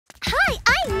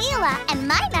Mila, and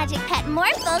my Magic Pet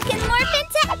Morphle can morph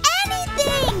into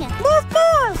anything! Morph,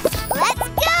 morph! Let's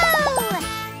go!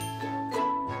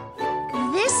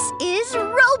 This is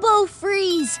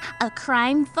RoboFreeze, a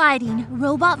crime-fighting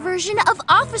robot version of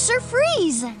Officer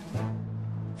Freeze.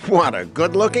 What a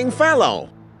good-looking fellow.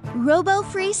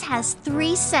 RoboFreeze has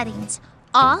 3 settings: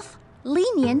 off,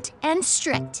 lenient, and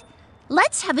strict.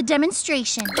 Let's have a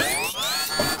demonstration.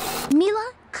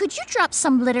 Mila, could you drop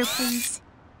some litter, please?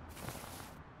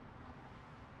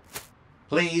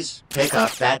 Please pick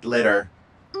up that litter.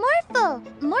 Morphle,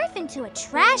 morph into a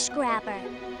trash grabber.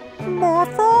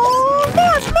 Morphle,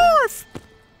 morph, morph!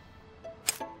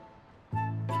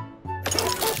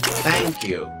 Thank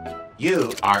you.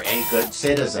 You are a good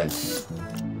citizen.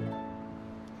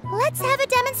 Let's have a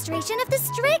demonstration of the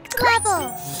strict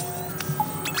level.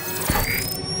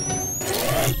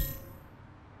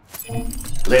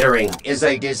 Littering is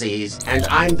a disease, and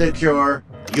I'm the cure.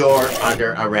 You're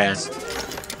under arrest.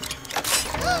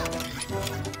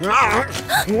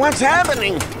 What's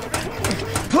happening?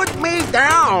 Put me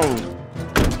down!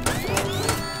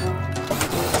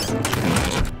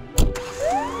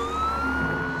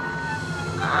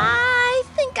 I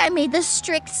think I made the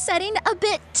strict setting a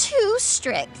bit too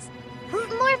strict.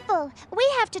 Morphle, we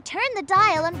have to turn the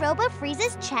dial on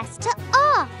RoboFreeze's chest to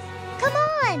off. Come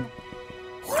on.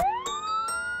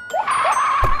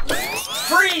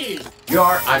 Freeze!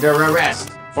 You're under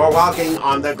arrest for walking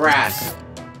on the grass.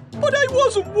 But I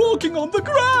wasn't walking on the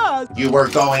grass! You were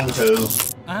going to.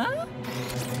 Huh?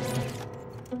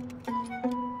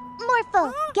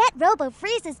 Morphle, get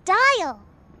RoboFreeze's dial.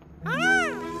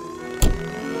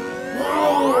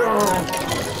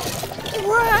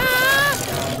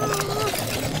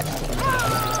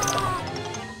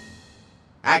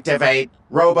 Activate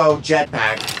Robo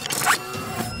Jetpack.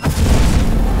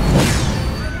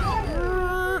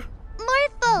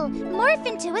 Morphle, morph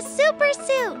into a super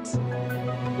suit.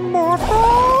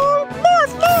 Morphle,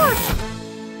 morph, morph!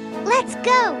 Let's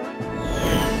go.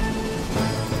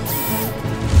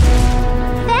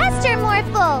 Faster,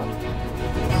 Morphle.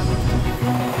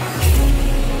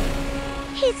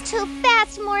 He's too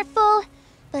fast, Morphle.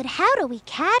 But how do we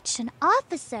catch an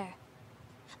officer?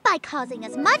 By causing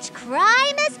as much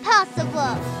crime as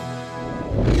possible.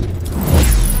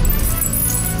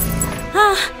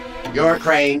 Your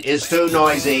crane is too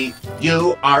noisy.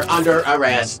 You are under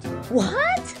arrest. What?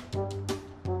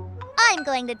 I'm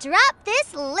going to drop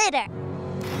this litter.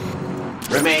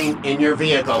 Remain in your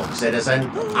vehicle,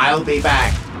 citizen. I'll be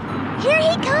back. Here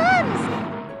he comes.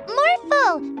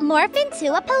 Morphle, morph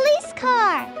into a police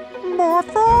car.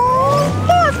 Morphle,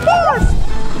 morph,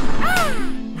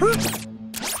 morph!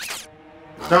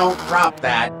 Don't drop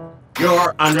that.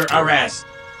 You're under arrest.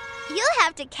 You'll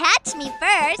have to catch me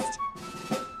first.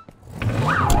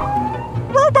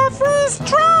 RoboFreeze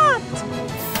trapped!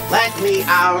 Let me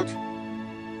out.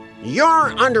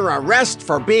 You're under arrest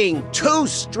for being too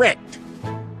strict.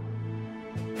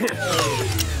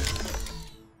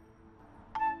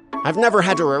 I've never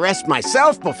had to arrest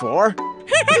myself before.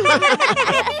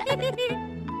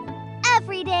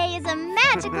 Every day is a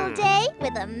magical day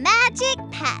with a magic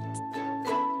pet.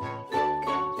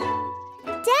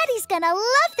 Daddy's gonna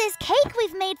love this cake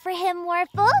we've made for him,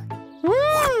 Morphle.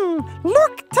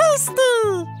 Look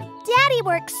tasty! Daddy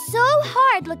works so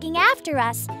hard looking after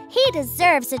us. He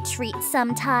deserves a treat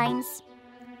sometimes.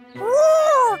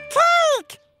 Ooh,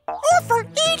 cake! Orphle,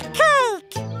 eat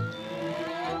cake!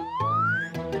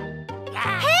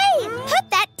 Hey, put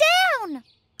that down!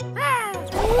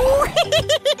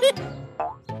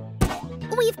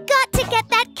 We've got to get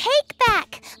that cake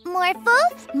back.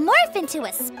 Morphle, morph into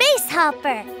a space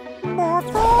hopper.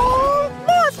 Morphle,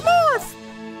 morph, morph!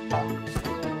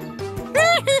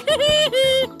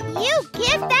 You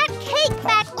give that cake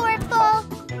back, Orphle.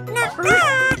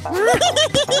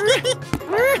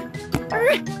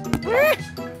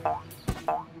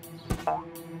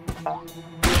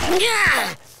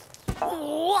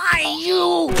 Why you?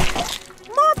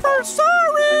 Morphle,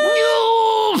 sorry!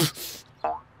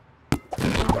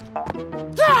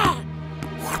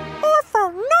 Orphle,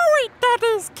 no eat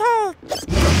Daddy's cake!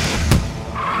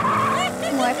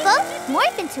 Morphle,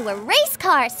 morph into a race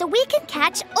car so we can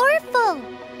catch Orphle.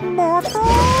 Morphle,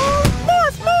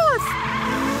 morph, morph!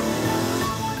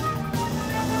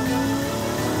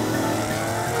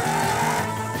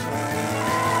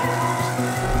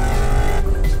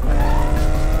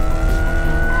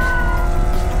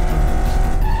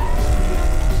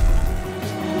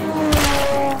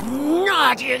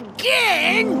 Not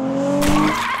again!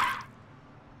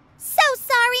 So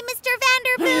sorry, Mr.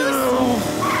 Vanderboos.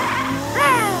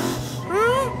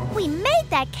 We made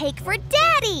that cake for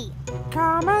Daddy.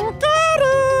 Come and get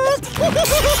it!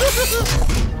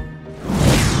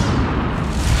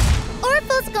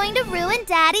 Orphle's going to ruin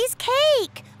Daddy's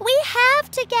cake. We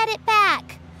have to get it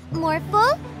back.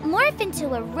 Morphle, morph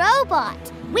into a robot.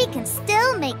 We can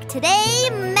still make today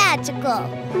magical.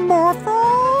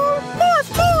 Morphle,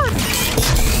 morph, morph!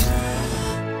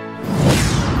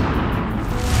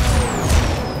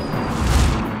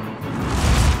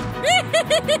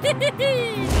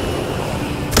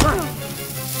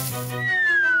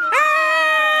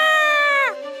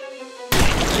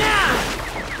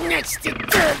 That's the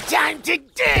third time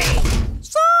today.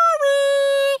 Sorry!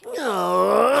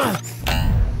 Oh.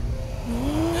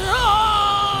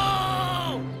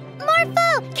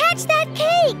 Morphle, catch that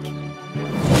cake!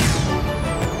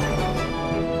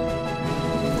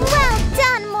 Well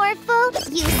done, Morphle.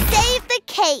 You saved the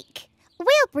cake.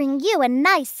 We'll bring you a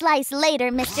nice slice later,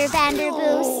 Mr.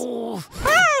 Vanderboos.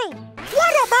 Hey!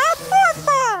 What about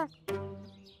Morphle?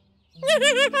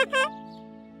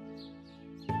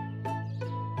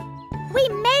 We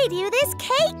made you this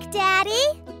cake,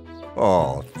 Daddy.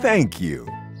 Oh, thank you.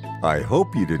 I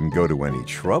hope you didn't go to any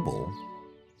trouble.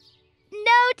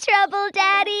 No trouble,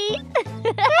 Daddy.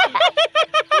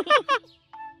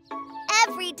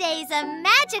 Every day's a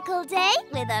magical day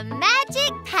with a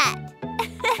magic pet.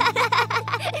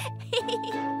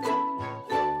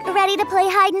 Ready to play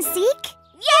hide and seek?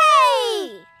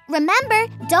 Yay! Remember,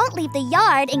 don't leave the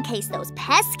yard in case those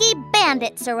pesky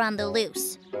bandits are on the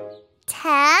loose.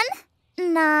 10,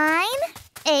 9,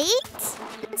 8,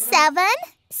 7,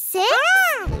 6,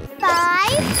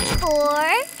 5,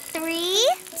 4, 3,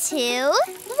 2,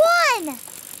 1.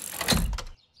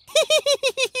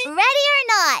 Ready or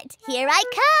not, here I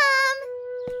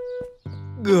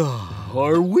come.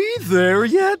 Are we there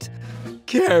yet?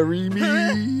 Carry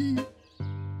me.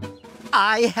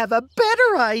 I have a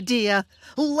better idea.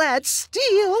 Let's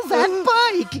steal that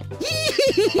bike.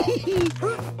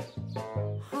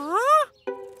 Huh?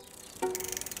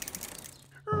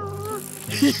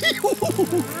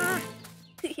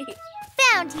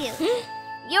 Found you.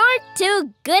 You're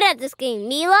too good at this game,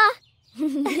 Mila.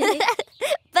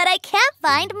 But I can't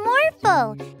find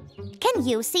Morphle. Can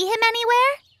you see him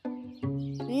anywhere?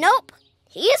 Nope.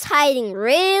 He's hiding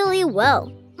really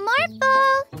well.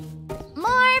 Morphle!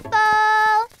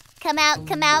 Morphle! Come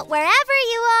out wherever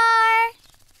you are.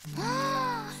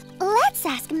 Let's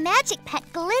ask Magic Pet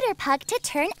Glitterpug to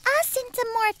turn us into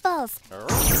Morphles.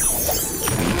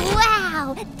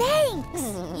 Wow, thanks.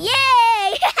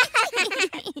 Yay!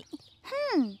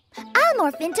 I'll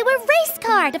morph into a race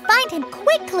car to find him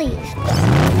quickly.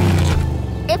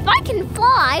 If I can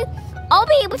fly, I'll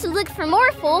be able to look for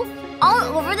Morphle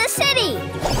all over the city.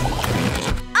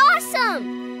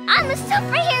 Awesome! I'm a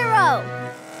superhero!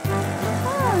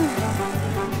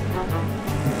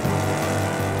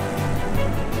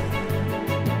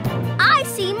 I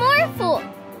see Morphle!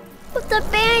 But the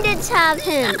bandits have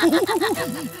him!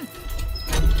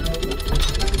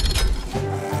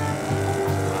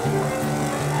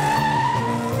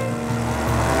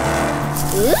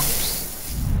 Oops!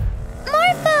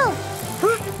 Morphle!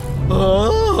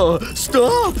 Ah,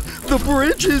 stop! The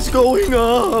bridge is going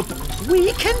up!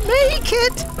 We can make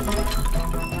it.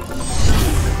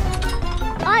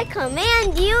 I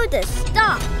command you to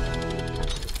stop!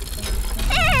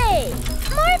 Hey!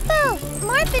 Morphle!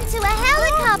 Morph into a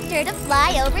helicopter to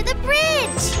fly over the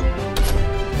bridge!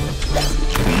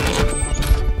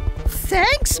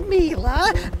 Thanks,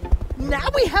 Mila. Now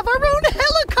we have our own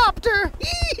helicopter.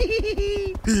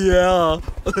 Yeah.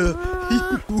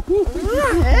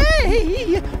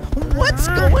 Hey! What's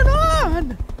going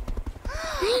on?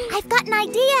 I've got an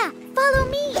idea. Follow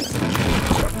me.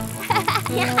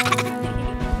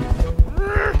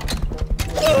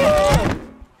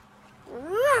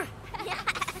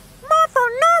 Morphle,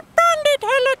 no bandit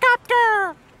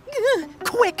helicopter!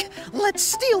 Quick, let's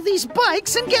steal these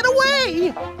bikes and get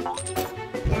away.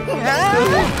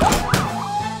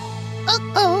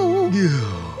 Uh-oh.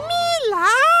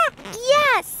 Mila!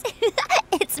 Yes!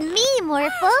 It's me,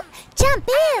 Morphle. Jump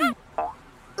in.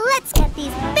 Let's get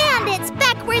these bandits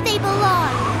back where they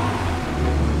belong.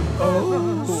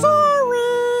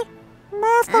 Sorry!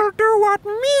 Morphle do what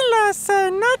Mila say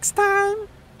next time.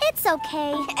 It's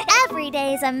okay. Every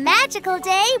day is a magical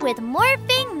day with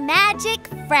morphing magic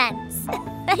friends.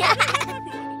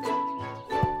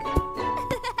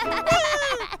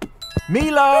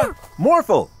 Mila!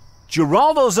 Morphle!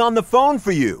 Geraldo's on the phone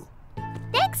for you.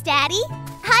 Thanks, Daddy.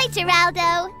 Hi,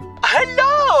 Geraldo.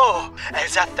 Hello!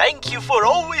 As a thank you for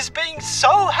always being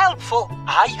so helpful,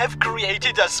 I have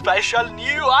created a special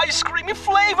new ice cream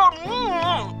flavor.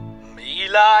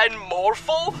 Mila and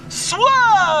Morphle Swirl!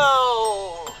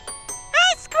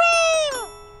 Ice cream!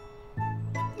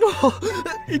 Oh,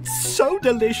 it's so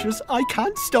delicious, I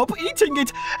can't stop eating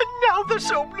it. And now there's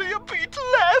only a bit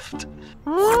left.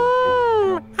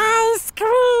 Ice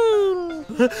cream!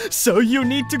 So you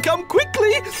need to come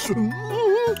quickly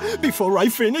before I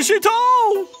finish it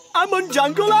all. I'm on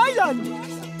Jungle Island.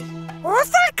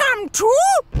 Orphle come too?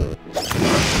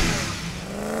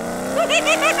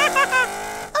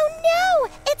 Oh no!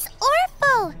 It's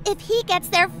Orphle! If he gets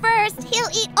there first, he'll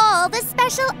eat all the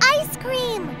special ice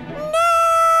cream! No!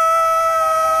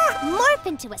 Morph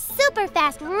into a super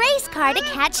fast race car to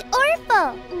catch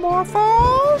Orphle!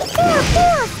 Morphle!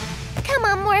 Morph! Come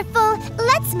on, Morphle!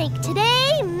 Let's make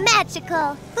today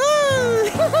magical!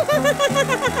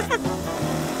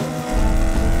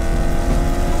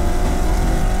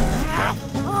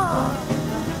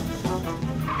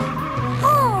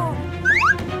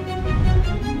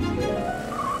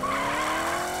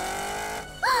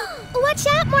 Watch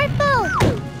out, Morphle!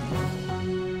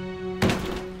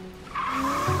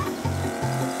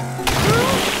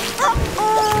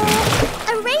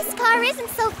 A race car isn't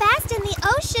so fast in the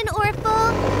ocean,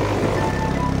 Orphle.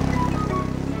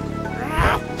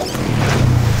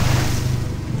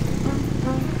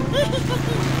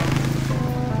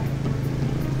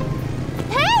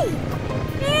 Hey!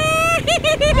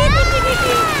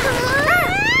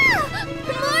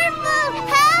 Morphle,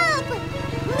 help!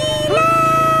 Mila!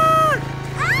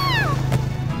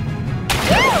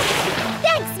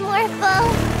 Thanks, Morphle.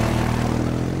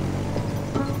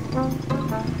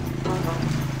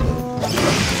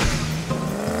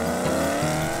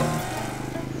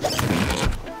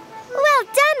 Well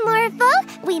done, Morphle.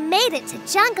 We made it to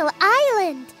Jungle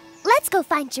Island. Let's go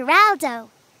find Geraldo.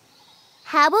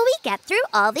 How will we get through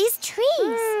all these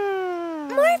trees?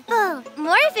 Morphle,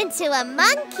 morph into a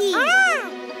monkey.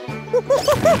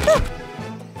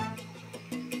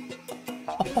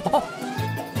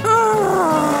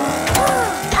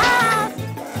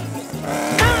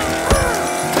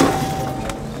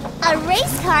 A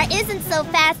race car isn't so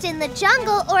fast in the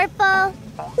jungle, Orphle.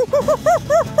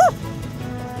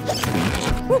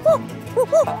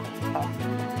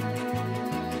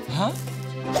 Huh?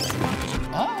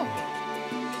 Oh.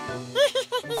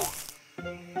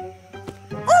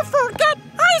 Orphle got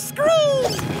ice cream!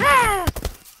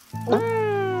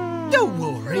 Don't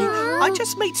worry, I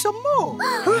just made some more.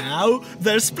 Now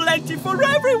there's plenty for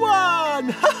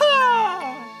everyone! Ha ha!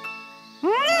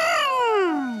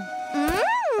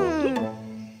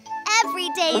 Every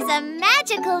day's a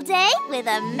magical day with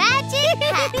a magic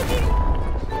hat.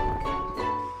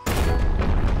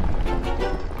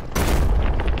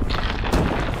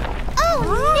 Oh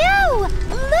no!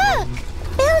 Look!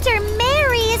 Builder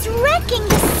Mary is wrecking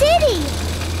the city!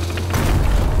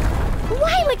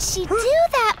 Why would she do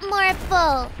that,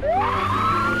 Morphle?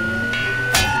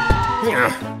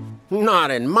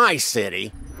 Not in my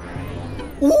city.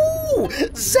 Ooh!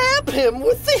 Zap him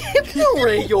with the Hypno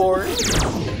Ray, York!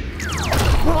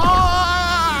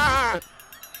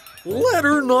 Let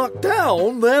her knock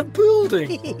down that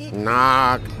building.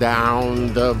 Knock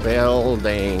down the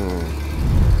building.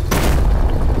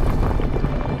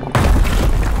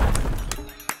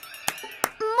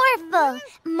 Morphle,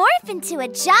 morph into a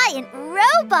giant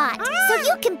robot so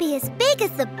you can be as big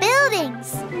as the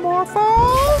buildings. Morphle!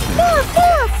 Morph!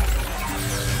 Morph!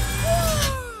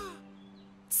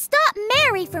 Stop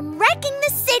Mary from wrecking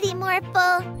the city,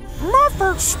 Morphle.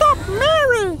 Morphle, stop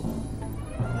Mary!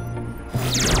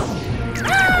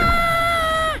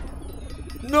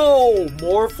 No,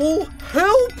 Morphle!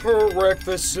 Help her wreck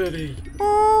the city!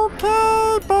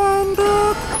 Okay,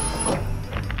 Bandit!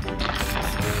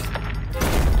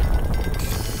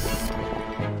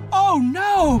 Oh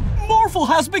no! Morphle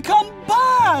has become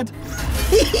bad!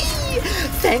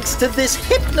 Thanks to this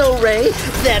Hypno Ray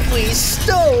that we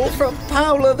stole from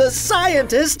Paula the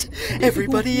scientist,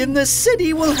 everybody in the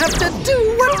city will have to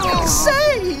do what we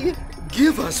say!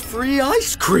 Give us free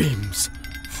ice creams!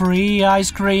 Free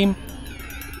ice cream?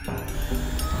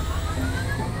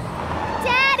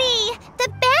 Daddy, the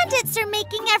bandits are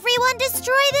making everyone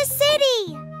destroy the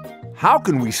city. How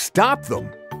can we stop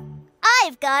them?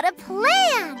 I've got a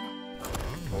plan.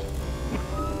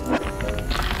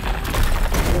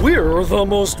 We're the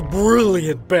most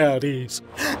brilliant baddies.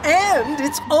 And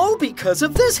it's all because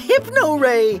of this Hypno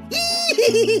Ray.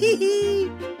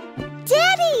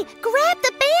 Daddy, grab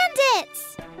the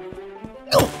bandits.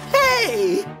 Oh,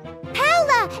 hey!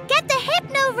 Paula, get the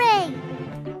Hypno Ray.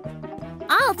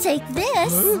 I'll take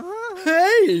this.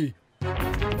 Hey!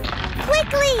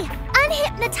 Quickly,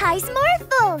 unhypnotize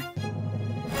Morphle.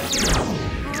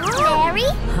 Mary?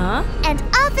 Huh? And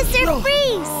Officer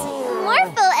Freeze.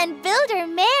 Morphle and Builder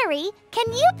Mary,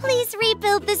 can you please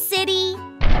rebuild the city?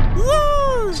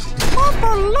 Yes!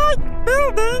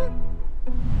 building.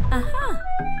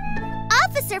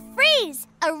 Officer Freeze,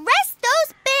 arrest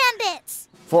those bandits!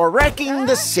 For wrecking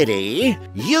the city,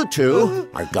 you two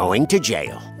are going to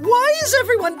jail. Why is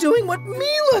everyone doing what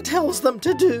Mila tells them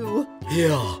to do?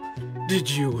 Yeah, did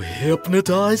you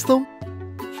hypnotize them?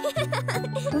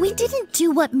 We didn't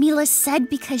do what Mila said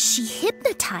because she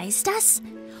hypnotized us.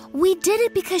 We did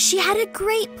it because she had a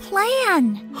great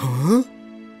plan. Huh?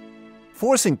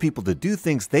 Forcing people to do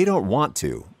things they don't want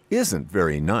to isn't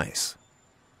very nice.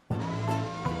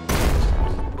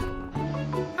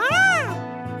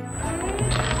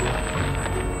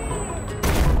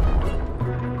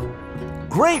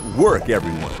 Great work,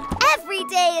 everyone! Every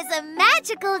day is a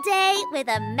magical day with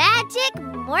a magic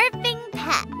morphing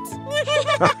pet.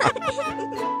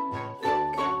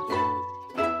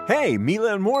 Hey,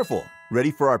 Mila and Morphle,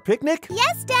 ready for our picnic?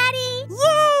 Yes, Daddy!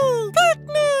 Yay!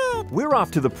 Picnic! We're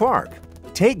off to the park.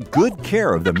 Take good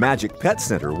care of the Magic Pet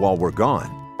Center while we're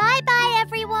gone. Bye-bye,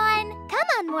 everyone. Come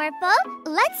on, Morphle.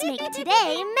 Let's make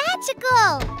today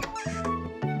magical.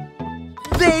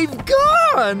 They've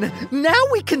gone! Now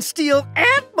we can steal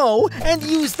Atmo and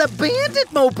use the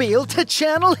Bandit Mobile to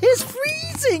channel his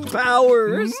freezing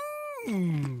powers.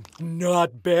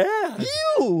 Not bad.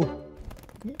 You!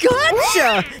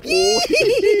 Gotcha!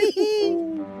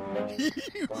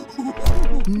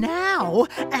 Now,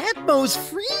 Atmo's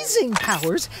freezing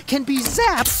powers can be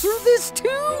zapped through this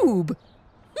tube.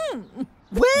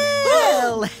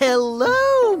 Well,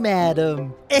 hello,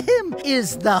 madam.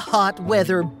 Is the hot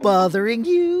weather bothering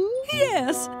you?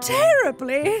 Yes,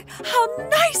 terribly. How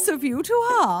nice of you to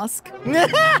ask.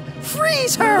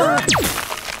 Freeze her!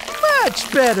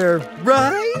 Much better,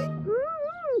 right?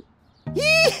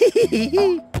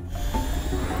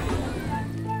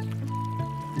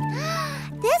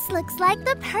 This looks like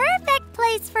the perfect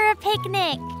place for a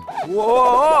picnic.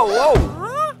 Whoa,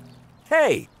 whoa!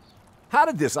 Hey, how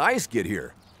did this ice get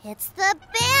here? It's the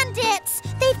bandits.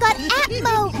 They've got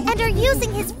Atmo and are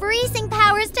using his freezing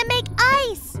powers to make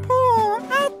ice. Poor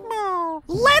Atmo.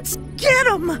 Let's get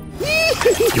him!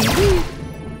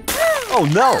 Oh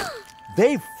no!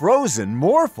 They've frozen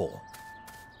Morphle.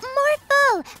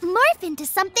 Morphle, morph into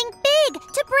something big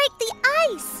to break the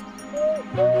ice.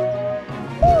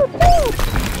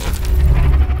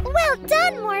 Well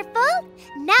done, Morphle.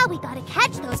 Now we gotta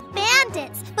catch those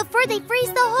bandits before they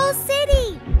freeze the whole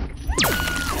city.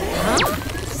 Huh?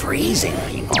 Freezing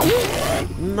people?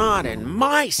 Not in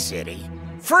my city.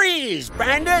 Freeze,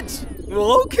 bandits!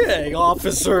 Okay,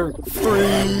 Officer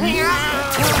Freeze.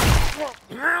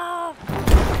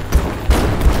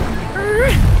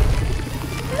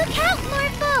 Look out,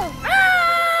 Morphle!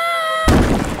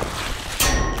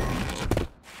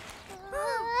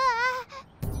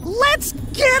 Let's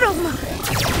get him!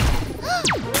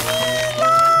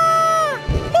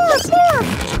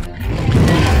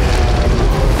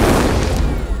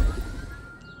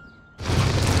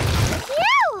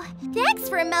 Phew! Thanks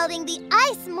for melting the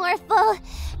ice, Morphle.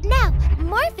 Now,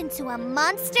 morph into a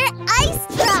monster ice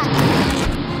truck.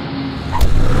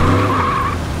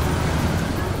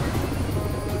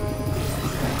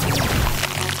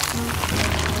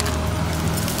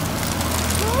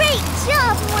 Great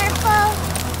job, Morphle!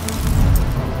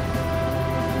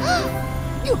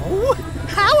 Oh,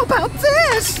 how about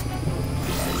this?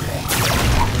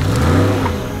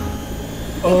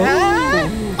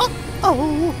 Oh.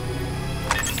 Oh.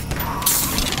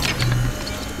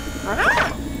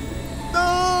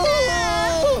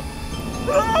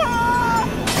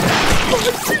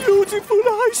 My beautiful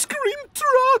ice cream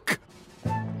truck!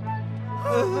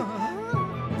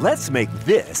 Let's make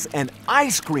this an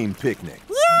ice cream picnic.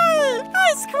 Yay!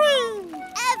 Ice cream!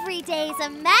 Every day's a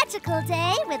magical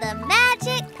day with a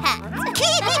magic